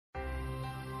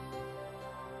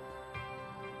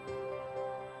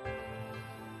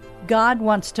God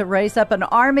wants to raise up an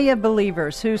army of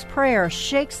believers whose prayer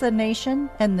shakes the nation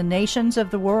and the nations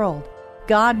of the world.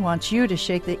 God wants you to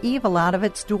shake the evil out of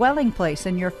its dwelling place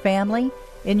in your family,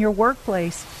 in your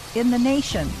workplace, in the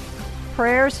nation.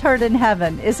 Prayers Heard in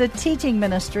Heaven is a teaching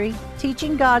ministry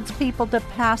teaching God's people to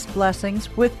pass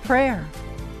blessings with prayer.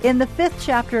 In the 5th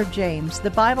chapter of James,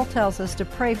 the Bible tells us to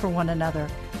pray for one another,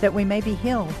 that we may be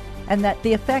healed, and that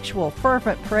the effectual,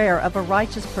 fervent prayer of a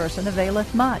righteous person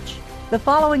availeth much. The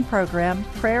following program,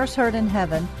 Prayers Heard in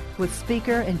Heaven, with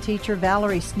speaker and teacher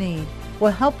Valerie Sneed,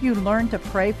 will help you learn to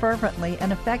pray fervently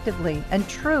and effectively and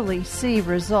truly see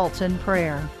results in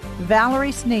prayer.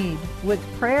 Valerie Sneed with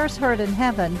Prayers Heard in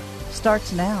Heaven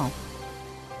starts now.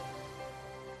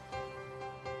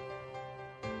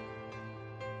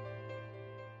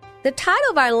 The title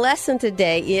of our lesson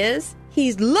today is,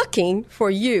 He's Looking for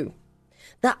You.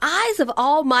 The eyes of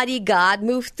Almighty God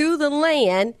move through the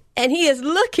land, and He is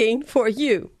looking for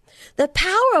you. The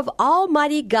power of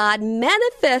Almighty God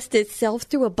manifests itself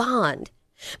through a bond.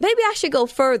 Maybe I should go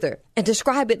further and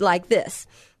describe it like this.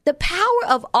 The power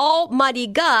of Almighty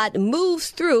God moves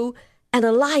through an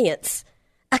alliance,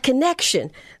 a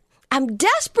connection. I'm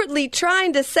desperately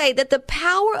trying to say that the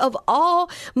power of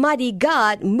Almighty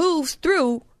God moves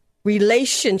through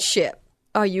relationship.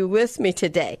 Are you with me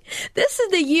today? This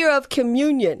is the year of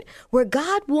communion, where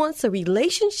God wants a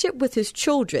relationship with His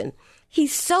children.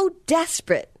 He's so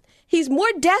desperate. He's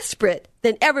more desperate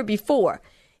than ever before.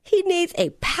 He needs a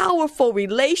powerful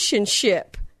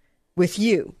relationship with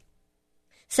you.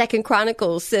 2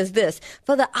 Chronicles says this,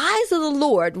 "For the eyes of the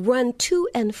Lord run to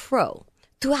and fro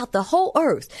throughout the whole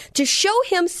earth to show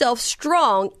Himself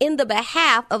strong in the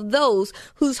behalf of those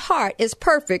whose heart is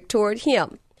perfect toward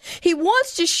Him." He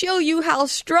wants to show you how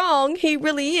strong He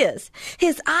really is.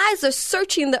 His eyes are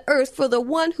searching the earth for the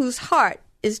one whose heart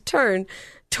is turned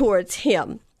towards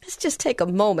Him. Let's just take a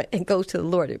moment and go to the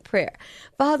Lord in prayer.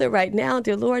 Father, right now,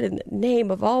 dear Lord, in the name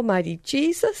of Almighty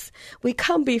Jesus, we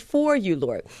come before you,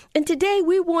 Lord. And today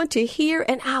we want to hear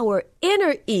in our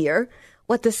inner ear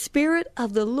what the Spirit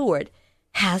of the Lord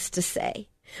has to say.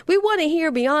 We want to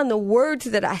hear beyond the words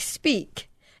that I speak.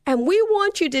 And we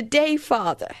want you today,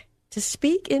 Father, to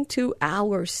speak into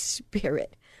our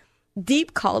spirit.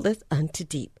 Deep calleth unto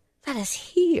deep. Let us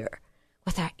hear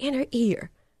with our inner ear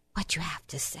what you have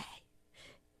to say.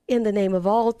 In the name of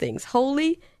all things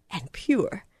holy and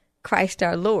pure, Christ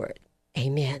our Lord.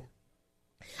 Amen.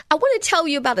 I want to tell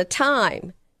you about a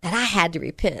time that I had to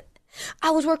repent.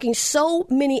 I was working so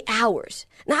many hours.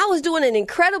 Now, I was doing an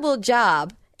incredible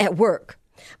job at work,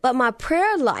 but my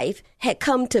prayer life had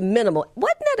come to minimal.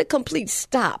 Wasn't that a complete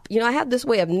stop? You know, I have this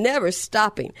way of never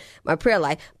stopping my prayer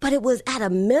life, but it was at a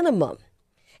minimum.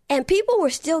 And people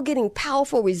were still getting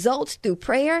powerful results through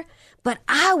prayer, but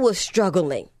I was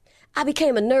struggling. I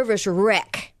became a nervous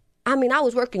wreck. I mean, I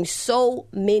was working so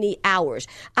many hours.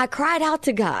 I cried out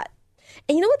to God.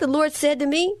 And you know what the Lord said to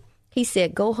me? He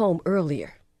said, go home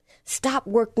earlier. Stop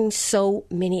working so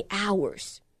many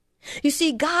hours. You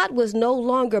see, God was no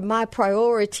longer my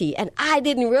priority, and I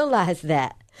didn't realize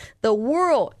that. The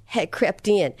world had crept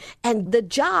in, and the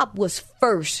job was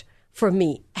first for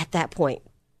me at that point.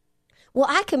 Well,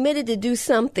 I committed to do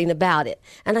something about it.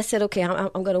 And I said, okay, I'm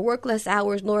going to work less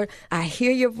hours, Lord. I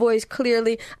hear your voice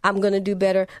clearly. I'm going to do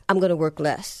better. I'm going to work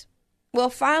less. Well,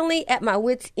 finally, at my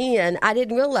wit's end, I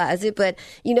didn't realize it, but,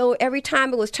 you know, every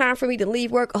time it was time for me to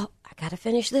leave work, I got to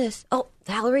finish this. Oh,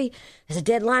 Valerie, there's a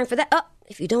deadline for that. Oh,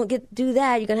 if you don't do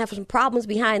that, you're going to have some problems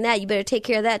behind that. You better take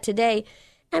care of that today.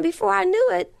 And before I knew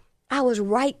it, I was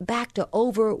right back to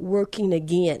overworking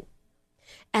again.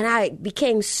 And I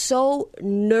became so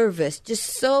nervous, just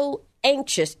so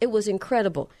anxious. It was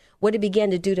incredible what it began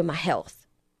to do to my health.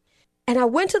 And I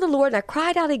went to the Lord and I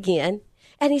cried out again.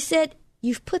 And He said,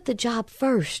 you've put the job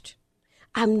first.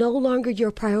 I'm no longer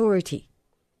your priority.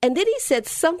 And then He said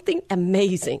something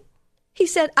amazing. He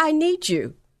said, I need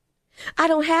you. I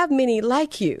don't have many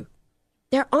like you.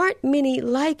 There aren't many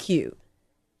like you.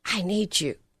 I need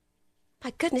you.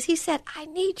 My goodness, He said, I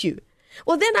need you.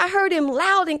 Well, then I heard Him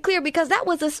loud and clear because that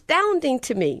was astounding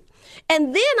to me.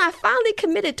 And then I finally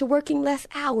committed to working less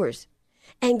hours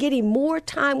and getting more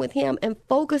time with Him and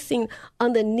focusing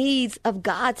on the needs of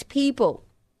God's people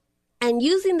and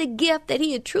using the gift that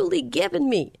He had truly given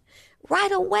me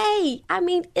right away. I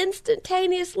mean,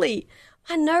 instantaneously,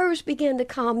 my nerves began to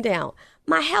calm down.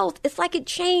 My health, it's like it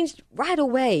changed right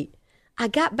away. I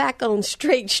got back on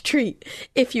straight street,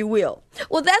 if you will.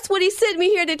 Well, that's what He sent me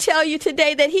here to tell you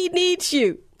today, that He needs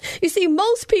you. You see,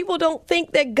 most people don't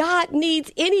think that God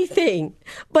needs anything,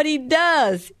 but He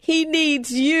does. He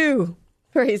needs you.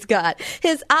 Praise God.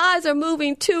 His eyes are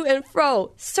moving to and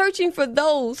fro, searching for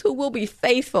those who will be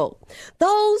faithful,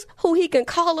 those who he can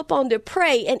call upon to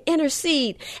pray and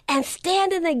intercede and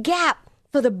stand in the gap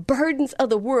for the burdens of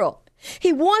the world.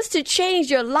 He wants to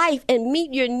change your life and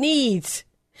meet your needs,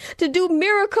 to do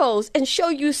miracles and show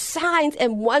you signs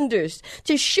and wonders,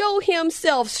 to show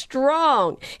himself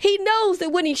strong. He knows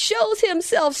that when he shows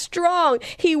himself strong,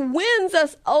 he wins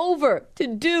us over to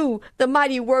do the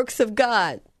mighty works of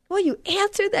God. Will you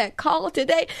answer that call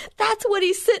today? That's what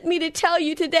he sent me to tell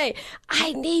you today.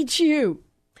 I need you.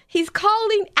 He's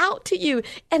calling out to you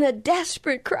in a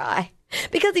desperate cry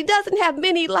because he doesn't have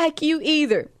many like you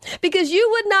either, because you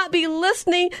would not be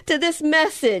listening to this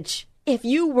message if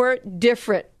you weren't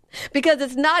different. Because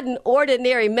it's not an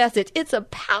ordinary message. It's a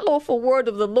powerful word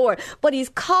of the Lord. But he's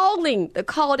calling the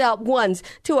called out ones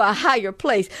to a higher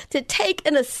place, to take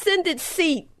an ascended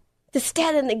seat, to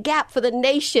stand in the gap for the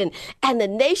nation and the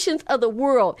nations of the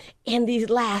world in these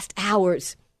last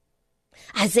hours.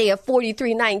 Isaiah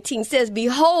 43:19 says,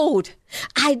 "Behold,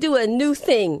 I do a new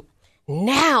thing.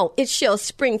 Now it shall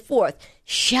spring forth.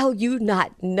 Shall you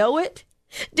not know it?"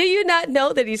 Do you not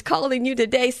know that he's calling you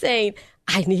today saying,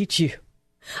 I need you?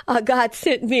 God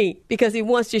sent me because he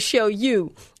wants to show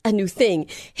you a new thing.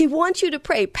 He wants you to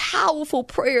pray powerful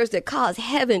prayers that cause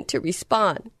heaven to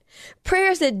respond.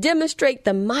 Prayers that demonstrate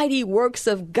the mighty works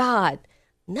of God,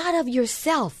 not of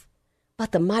yourself,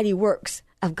 but the mighty works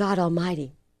of God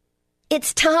Almighty.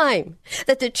 It's time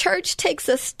that the church takes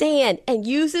a stand and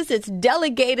uses its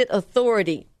delegated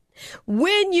authority.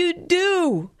 When you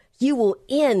do, you will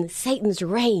end Satan's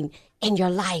reign in your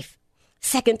life.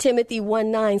 2 Timothy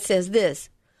 1:9 says this,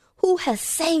 "Who has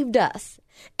saved us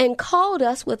and called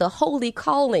us with a holy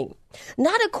calling,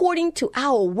 not according to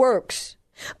our works,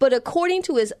 but according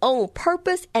to his own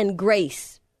purpose and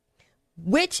grace,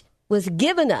 which was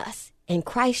given us in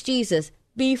Christ Jesus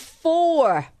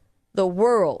before the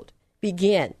world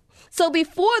began." So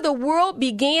before the world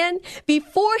began,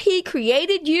 before he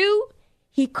created you,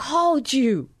 he called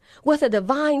you with a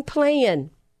divine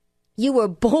plan. You were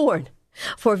born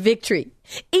for victory.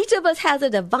 Each of us has a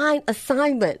divine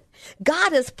assignment.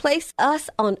 God has placed us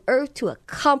on earth to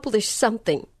accomplish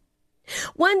something.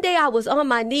 One day I was on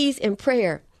my knees in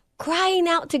prayer, crying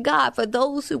out to God for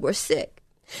those who were sick.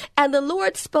 And the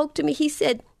Lord spoke to me. He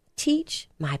said, "Teach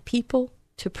my people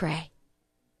to pray."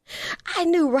 I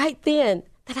knew right then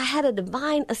that I had a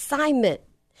divine assignment.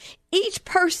 Each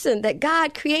person that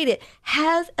God created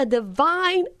has a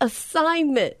divine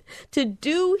assignment to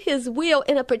do his will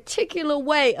in a particular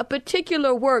way, a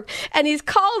particular work. And he's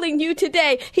calling you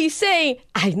today. He's saying,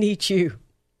 I need you.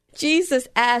 Jesus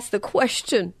asked the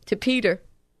question to Peter,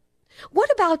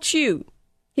 "What about you?"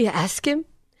 He asked him,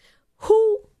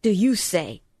 "Who do you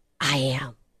say I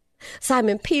am?"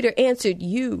 Simon Peter answered,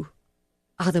 "You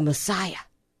are the Messiah,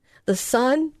 the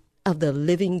Son of the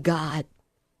living God."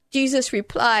 Jesus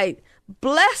replied,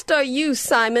 "Blessed are you,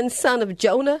 Simon, son of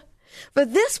Jonah, for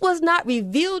this was not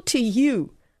revealed to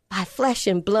you by flesh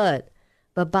and blood,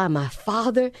 but by my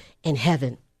Father in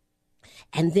heaven."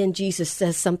 And then Jesus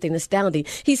says something astounding.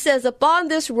 He says, "Upon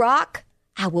this rock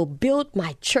I will build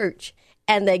my church,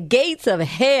 and the gates of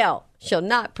hell shall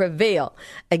not prevail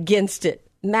against it."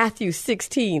 Matthew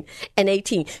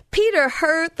 16:18. Peter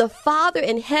heard the Father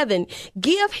in heaven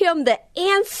give him the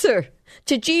answer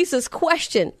to Jesus'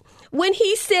 question when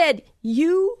he said,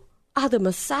 "You are the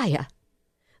Messiah,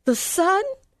 the Son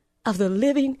of the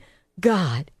living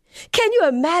God." Can you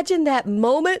imagine that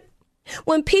moment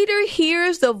when Peter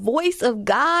hears the voice of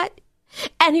God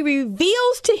and he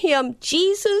reveals to him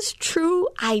Jesus' true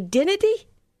identity?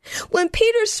 When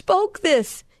Peter spoke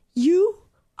this, "You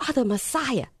are the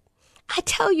Messiah," I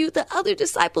tell you, the other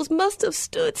disciples must have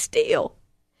stood still.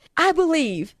 I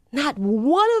believe not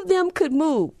one of them could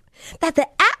move, that the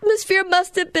atmosphere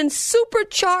must have been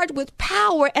supercharged with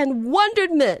power and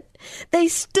wonderment. They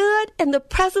stood in the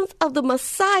presence of the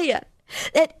Messiah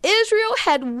that Israel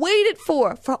had waited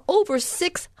for over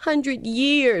 600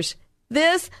 years.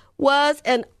 This was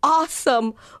an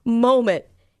awesome moment,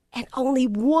 and only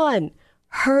one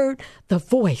heard the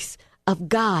voice of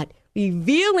God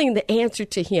revealing the answer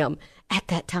to him at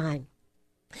that time.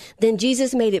 Then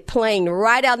Jesus made it plain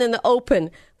right out in the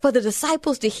open for the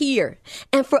disciples to hear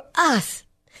and for us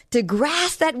to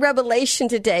grasp that revelation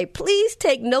today. Please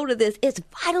take note of this. It's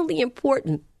vitally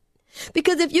important,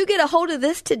 because if you get a hold of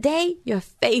this today, your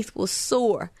faith will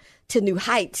soar to new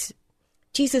heights.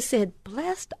 Jesus said,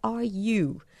 "Blessed are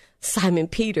you, Simon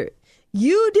Peter.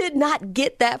 You did not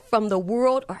get that from the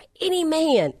world or any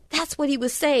man." That's what he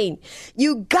was saying.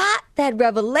 You got that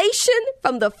revelation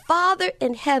from the Father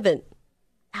in heaven.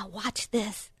 Now watch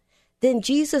this. Then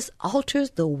Jesus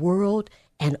alters the world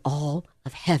and all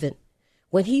of heaven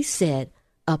when he said,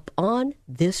 upon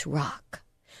this rock,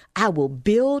 I will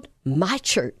build my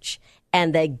church,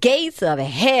 and the gates of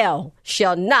hell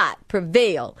shall not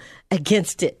prevail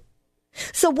against it.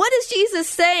 So what is Jesus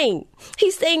saying?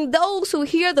 He's saying those who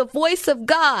hear the voice of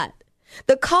God,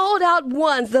 the called out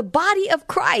ones, the body of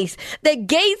Christ, the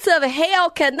gates of hell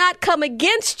cannot come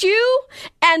against you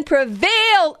and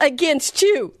prevail against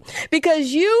you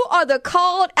because you are the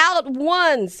called out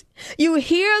ones. You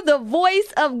hear the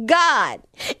voice of God,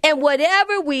 and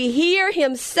whatever we hear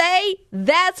him say,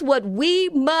 that's what we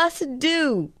must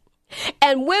do.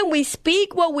 And when we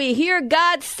speak what we hear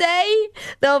God say,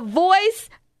 the voice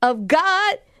of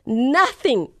God,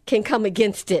 nothing can come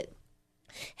against it.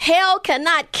 Hell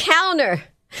cannot counter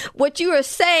what you are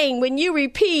saying when you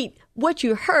repeat what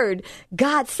you heard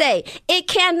God say. It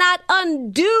cannot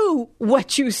undo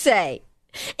what you say.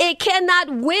 It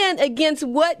cannot win against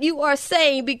what you are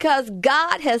saying because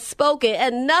God has spoken,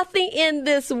 and nothing in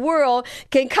this world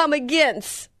can come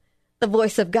against the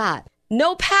voice of God.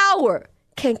 No power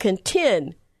can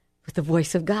contend with the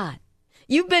voice of God.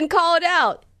 You've been called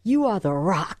out. You are the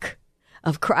rock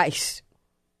of Christ.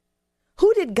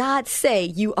 Who did God say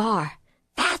you are?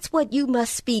 That's what you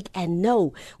must speak and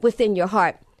know within your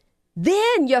heart.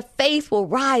 Then your faith will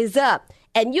rise up,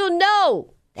 and you'll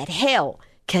know that hell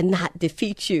cannot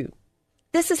defeat you.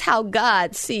 This is how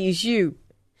God sees you.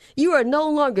 You are no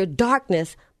longer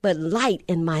darkness, but light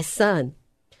in my Son.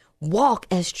 Walk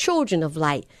as children of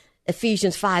light.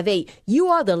 Ephesians 5:8. You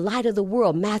are the light of the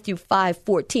world. Matthew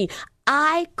 5:14.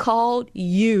 I called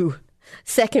you.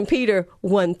 2 Peter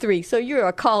 1:3. So you're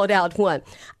a called out one.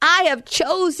 I have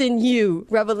chosen you.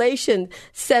 Revelation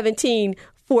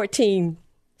 17:14.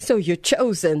 So you're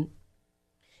chosen.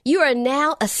 You are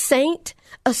now a saint,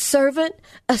 a servant,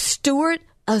 a steward,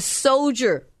 a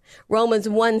soldier. Romans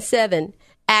 1:7.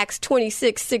 Acts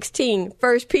 26:16.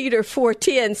 1 Peter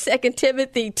 4:10. 2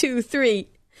 Timothy 2:3.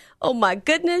 Oh my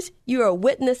goodness, you are a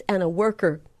witness and a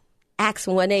worker. Acts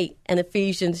 1:8 and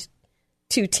Ephesians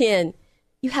 2:10.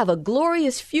 You have a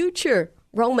glorious future.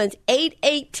 Romans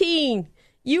 8:18.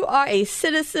 You are a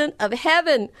citizen of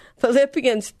heaven.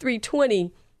 Philippians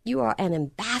 3:20. You are an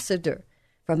ambassador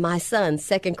for my Son.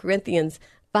 2 Corinthians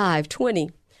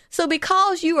 5:20. So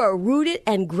because you are rooted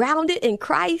and grounded in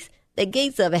Christ, the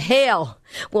gates of hell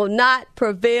will not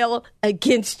prevail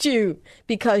against you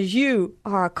because you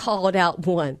are a called out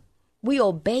one. We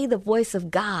obey the voice of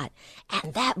God,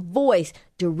 and that voice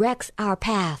directs our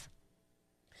path.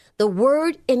 The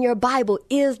word in your Bible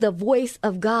is the voice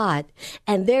of God,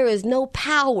 and there is no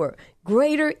power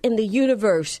greater in the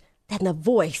universe than the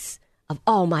voice of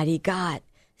Almighty God.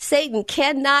 Satan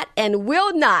cannot and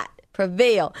will not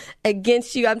prevail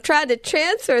against you. I'm trying to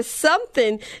transfer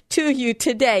something to you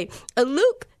today.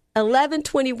 Luke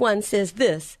 11:21 says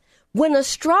this, when a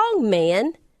strong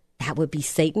man, that would be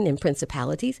Satan and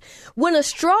principalities, when a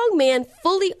strong man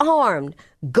fully armed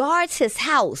guards his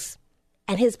house,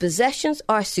 and his possessions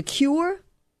are secure.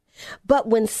 But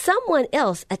when someone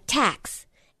else attacks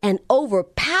and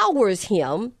overpowers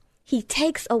him, he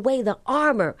takes away the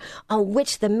armor on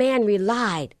which the man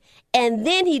relied, and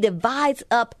then he divides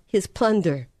up his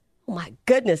plunder. Oh my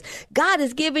goodness. God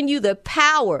has given you the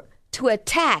power to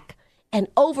attack and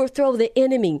overthrow the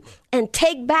enemy and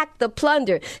take back the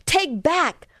plunder. Take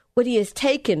back what he has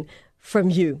taken from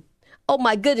you. Oh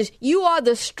my goodness. You are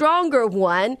the stronger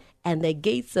one, and the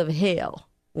gates of hell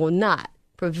will not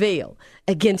prevail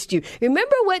against you.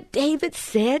 Remember what David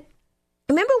said?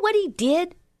 Remember what he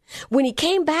did when he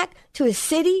came back to his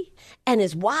city, and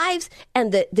his wives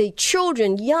and the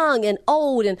children, young and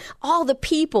old, and all the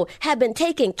people had been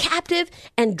taken captive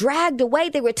and dragged away.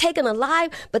 They were taken alive,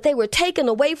 but they were taken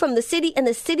away from the city, and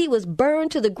the city was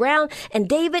burned to the ground, and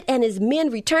David and his men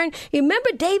returned. Remember,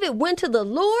 David went to the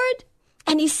Lord,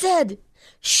 and he said,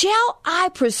 shall I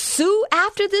pursue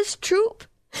after this troop?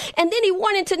 And then he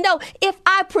wanted to know, if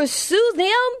I pursue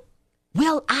them,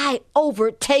 will I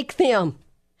overtake them?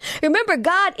 Remember,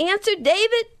 God answered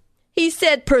David. He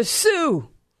said, pursue,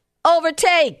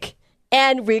 overtake,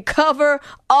 and recover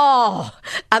all.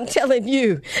 I'm telling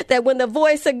you that when the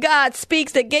voice of God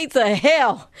speaks, the gates of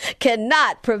hell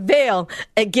cannot prevail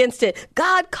against it.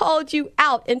 God called you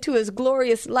out into his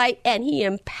glorious light, and he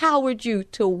empowered you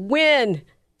to win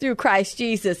through Christ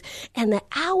Jesus. And the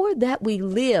hour that we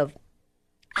live,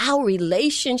 our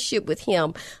relationship with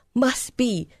him must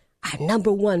be our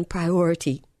number one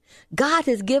priority. God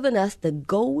has given us the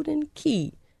golden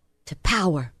key to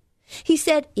power. He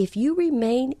said, if you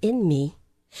remain in me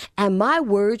and my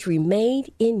words remain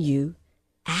in you,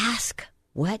 ask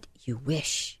what you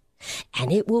wish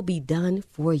and it will be done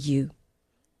for you.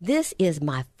 This is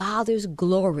my Father's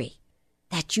glory,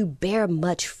 that you bear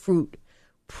much fruit,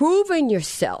 proving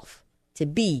yourself to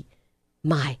be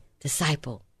my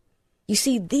disciple. You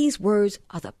see, these words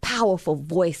are the powerful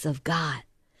voice of God.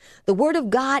 The word of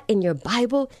God in your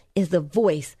Bible is the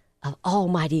voice of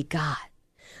Almighty God.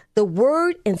 The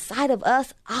word inside of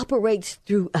us operates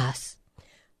through us.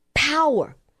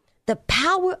 Power. The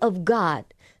power of God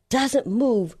doesn't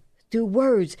move through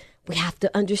words. We have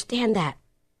to understand that.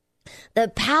 The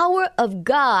power of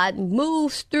God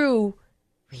moves through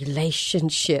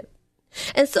relationship.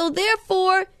 And so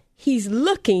therefore, he's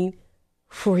looking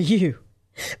for you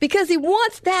because he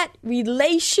wants that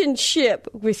relationship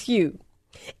with you.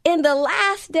 In the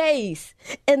last days,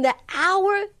 in the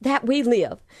hour that we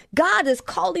live, God is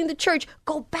calling the church,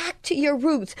 go back to your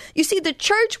roots. You see, the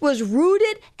church was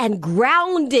rooted and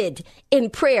grounded in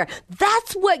prayer.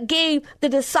 That's what gave the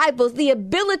disciples the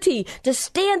ability to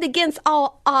stand against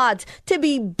all odds, to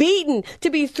be beaten,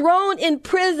 to be thrown in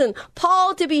prison,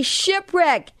 Paul to be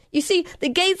shipwrecked. You see, the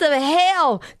gates of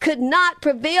hell could not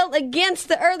prevail against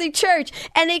the early church,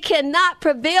 and it cannot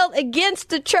prevail against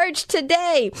the church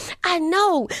today. I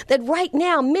know that right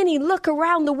now many look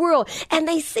around the world and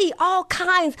they see all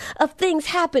kinds of things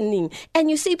happening. And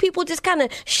you see people just kind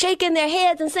of shaking their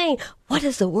heads and saying, what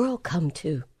has the world come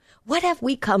to? What have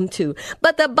we come to?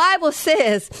 But the Bible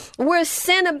says, where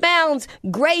sin abounds,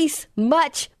 grace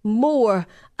much more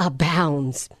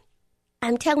abounds.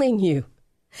 I'm telling you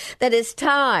that it's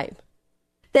time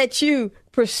that you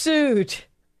pursued,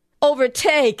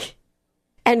 overtake,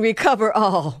 and recover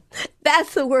all.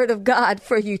 That's the word of God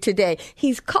for you today.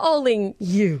 He's calling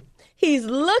you. He's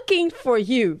looking for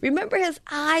you. Remember, his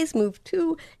eyes move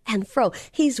to and fro.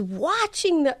 He's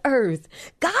watching the earth.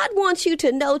 God wants you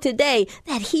to know today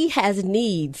that he has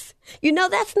needs. You know,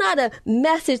 that's not a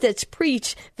message that's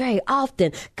preached very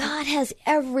often. God has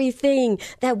everything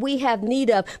that we have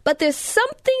need of, but there's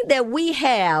something that we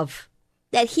have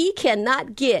that he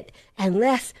cannot get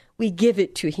unless we give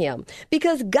it to him,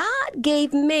 because God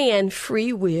gave man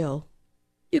free will.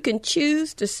 You can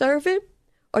choose to serve him,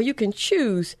 or you can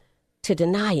choose to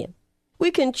deny him. We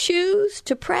can choose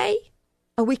to pray,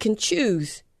 or we can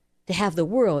choose to have the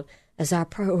world as our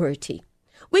priority.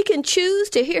 We can choose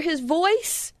to hear his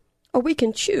voice, or we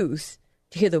can choose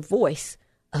to hear the voice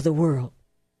of the world.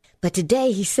 But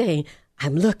today he's saying,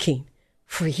 I'm looking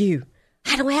for you.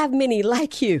 I don't have many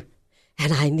like you,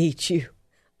 and I need you.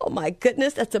 Oh my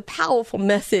goodness, that's a powerful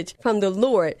message from the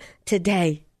Lord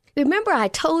today. Remember, I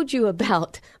told you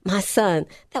about my son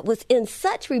that was in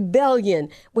such rebellion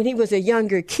when he was a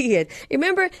younger kid.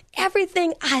 Remember,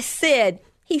 everything I said,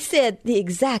 he said the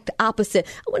exact opposite.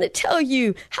 I want to tell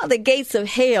you how the gates of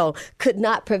hell could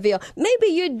not prevail. Maybe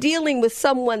you're dealing with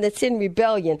someone that's in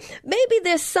rebellion. Maybe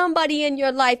there's somebody in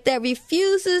your life that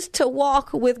refuses to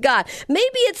walk with God.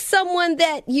 Maybe it's someone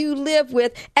that you live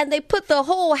with and they put the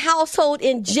whole household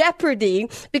in jeopardy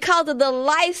because of the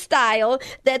lifestyle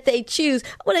that they choose.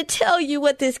 I want to tell you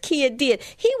what this kid did.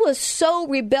 He was so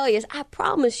rebellious. I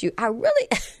promise you,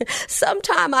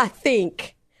 sometimes I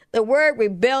think the word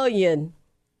rebellion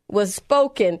was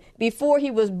spoken before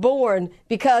he was born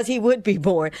because he would be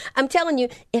born. I'm telling you,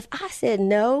 if I said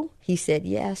no, he said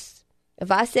yes.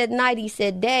 If I said night, he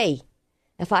said day.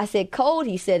 If I said cold,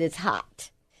 he said it's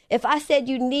hot. If I said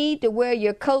you need to wear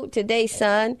your coat today,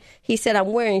 son, he said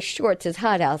I'm wearing shorts, it's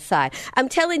hot outside. I'm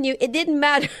telling you, it didn't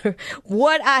matter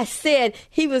what I said,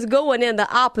 he was going in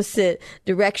the opposite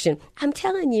direction. I'm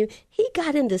telling you, he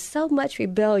got into so much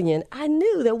rebellion. I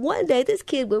knew that one day this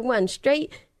kid would run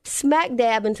straight smack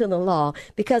dab into the law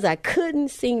because I couldn't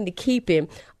seem to keep him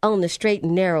on the straight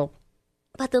and narrow.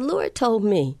 But the Lord told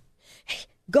me, hey,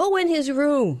 go in his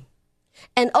room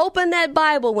and open that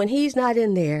Bible when he's not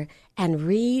in there and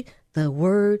read the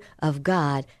word of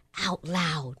God out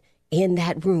loud in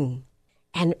that room.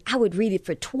 And I would read it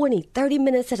for 20, 30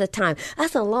 minutes at a time.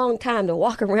 That's a long time to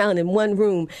walk around in one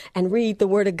room and read the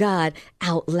word of God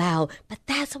out loud. But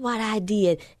that's what I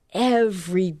did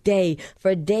every day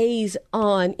for days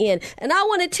on end. And I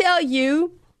want to tell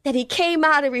you that he came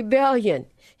out of rebellion.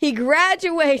 He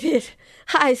graduated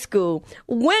high school,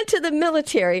 went to the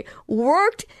military,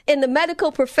 worked in the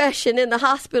medical profession in the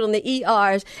hospital, in the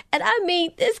ERs. And I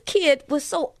mean, this kid was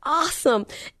so awesome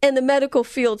in the medical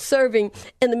field, serving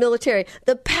in the military.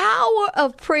 The power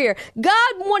of prayer.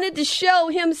 God wanted to show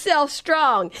himself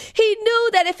strong. He knew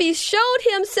that if he showed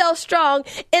himself strong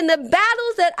in the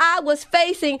battles that I was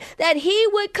facing, that he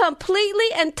would completely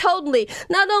and totally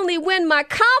not only win my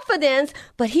confidence,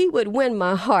 but he would win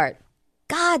my heart.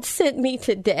 God sent me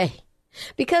today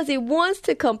because he wants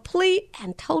to complete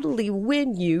and totally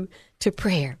win you to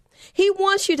prayer. He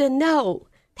wants you to know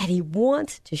that he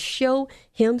wants to show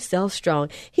himself strong.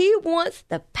 He wants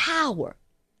the power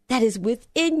that is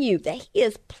within you, that he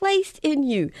has placed in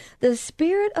you, the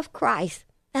Spirit of Christ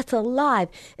that's alive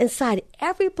inside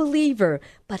every believer,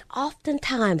 but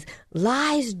oftentimes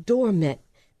lies dormant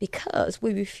because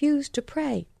we refuse to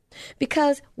pray,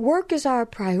 because work is our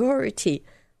priority,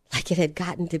 like it had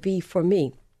gotten to be for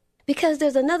me, because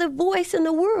there's another voice in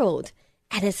the world,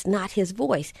 and it's not his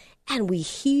voice, and we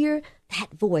hear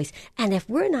that voice, and if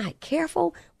we're not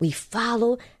careful, we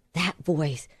follow that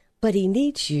voice. But he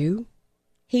needs you.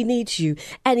 He needs you,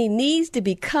 and he needs to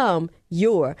become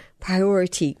your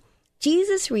priority.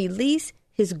 Jesus released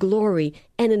his glory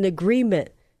and an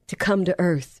agreement to come to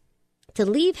earth, to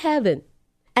leave heaven,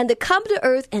 and to come to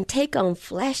earth and take on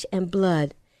flesh and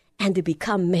blood, and to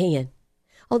become man.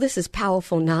 Oh, this is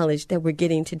powerful knowledge that we're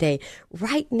getting today.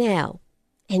 Right now,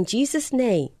 in Jesus'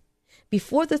 name,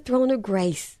 before the throne of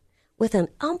grace, with an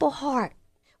humble heart,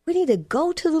 we need to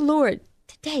go to the Lord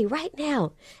today, right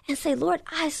now, and say, Lord,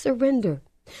 I surrender.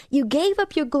 You gave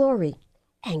up your glory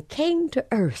and came to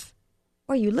earth.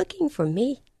 Are you looking for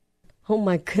me? Oh,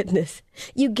 my goodness.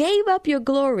 You gave up your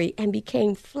glory and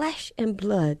became flesh and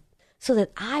blood so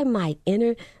that I might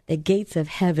enter the gates of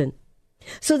heaven,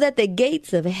 so that the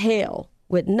gates of hell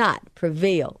would not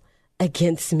prevail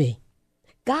against me.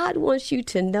 God wants you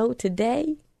to know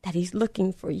today that he's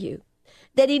looking for you,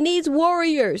 that he needs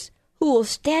warriors who will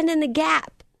stand in the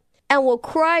gap and will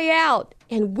cry out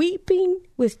and weeping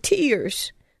with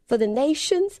tears for the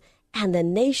nations and the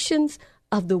nations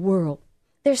of the world.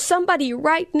 There's somebody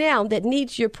right now that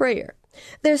needs your prayer.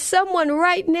 There's someone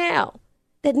right now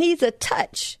that needs a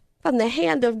touch from the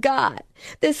hand of God.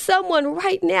 There's someone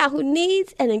right now who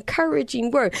needs an encouraging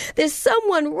word. There's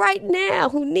someone right now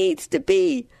who needs to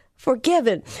be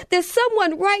forgiven. There's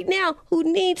someone right now who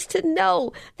needs to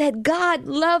know that God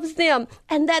loves them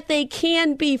and that they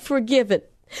can be forgiven.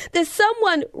 There's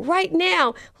someone right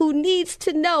now who needs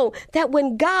to know that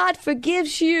when God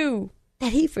forgives you,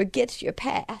 that he forgets your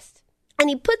past and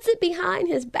he puts it behind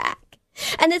his back.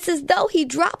 And it's as though he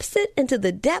drops it into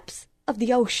the depths of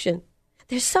the ocean.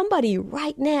 There's somebody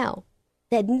right now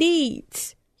that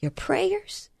needs your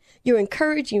prayers, your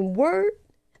encouraging word,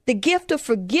 the gift of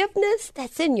forgiveness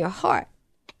that's in your heart.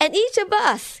 And each of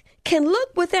us can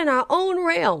look within our own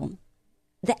realm,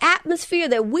 the atmosphere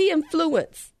that we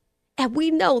influence, and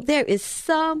we know there is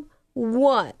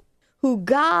someone who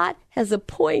God has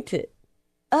appointed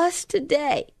us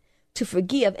today to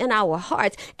forgive in our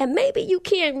hearts. And maybe you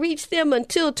can't reach them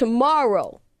until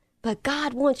tomorrow, but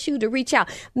God wants you to reach out.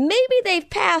 Maybe they've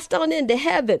passed on into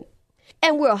heaven,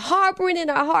 and we're harboring in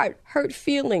our heart hurt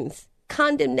feelings,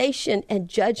 condemnation, and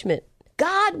judgment.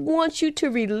 God wants you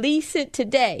to release it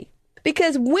today,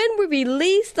 because when we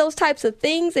release those types of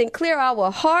things and clear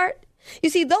our heart,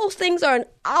 you see, those things are an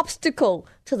obstacle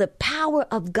to the power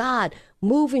of God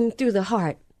moving through the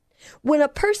heart. When a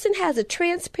person has a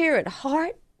transparent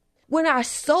heart, when our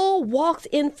soul walks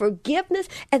in forgiveness,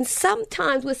 and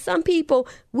sometimes with some people,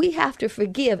 we have to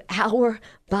forgive hour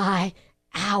by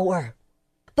hour.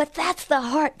 But that's the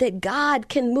heart that God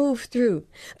can move through,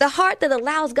 the heart that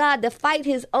allows God to fight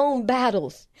his own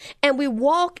battles. And we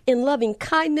walk in loving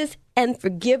kindness and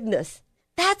forgiveness.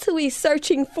 That's who he's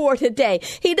searching for today.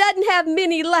 He doesn't have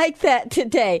many like that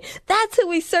today. That's who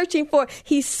he's searching for.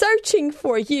 He's searching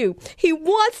for you. He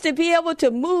wants to be able to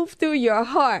move through your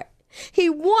heart. He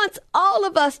wants all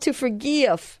of us to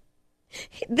forgive.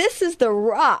 This is the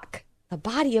rock, the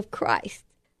body of Christ,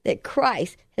 that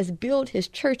Christ has built his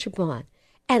church upon.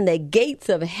 And the gates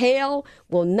of hell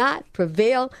will not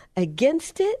prevail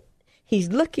against it. He's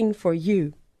looking for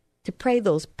you to pray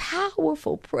those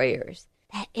powerful prayers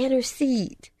that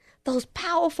intercede, those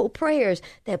powerful prayers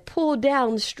that pull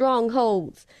down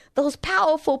strongholds, those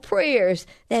powerful prayers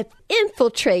that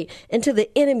infiltrate into the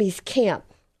enemy's camp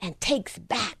and takes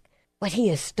back what he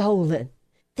has stolen.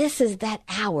 This is that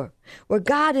hour where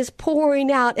God is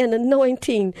pouring out an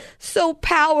anointing so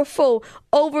powerful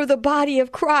over the body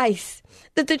of Christ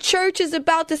that the church is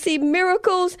about to see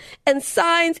miracles and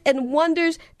signs and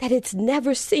wonders that it's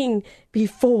never seen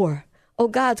before. Oh,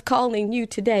 God's calling you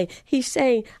today. He's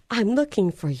saying, I'm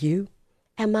looking for you.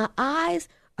 And my eyes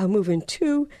are moving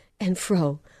to and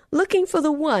fro, looking for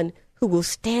the one who will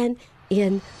stand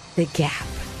in the gap.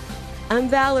 I'm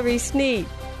Valerie Sneed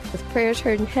with Prayers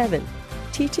Heard in Heaven,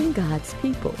 teaching God's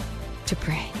people to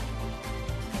pray.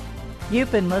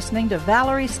 You've been listening to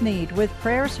Valerie Sneed with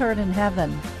Prayers Heard in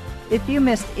Heaven. If you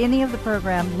missed any of the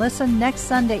program, listen next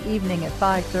Sunday evening at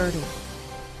 5:30.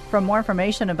 For more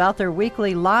information about their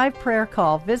weekly live prayer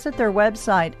call, visit their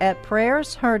website at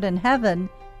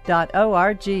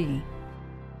prayersheardinheaven.org.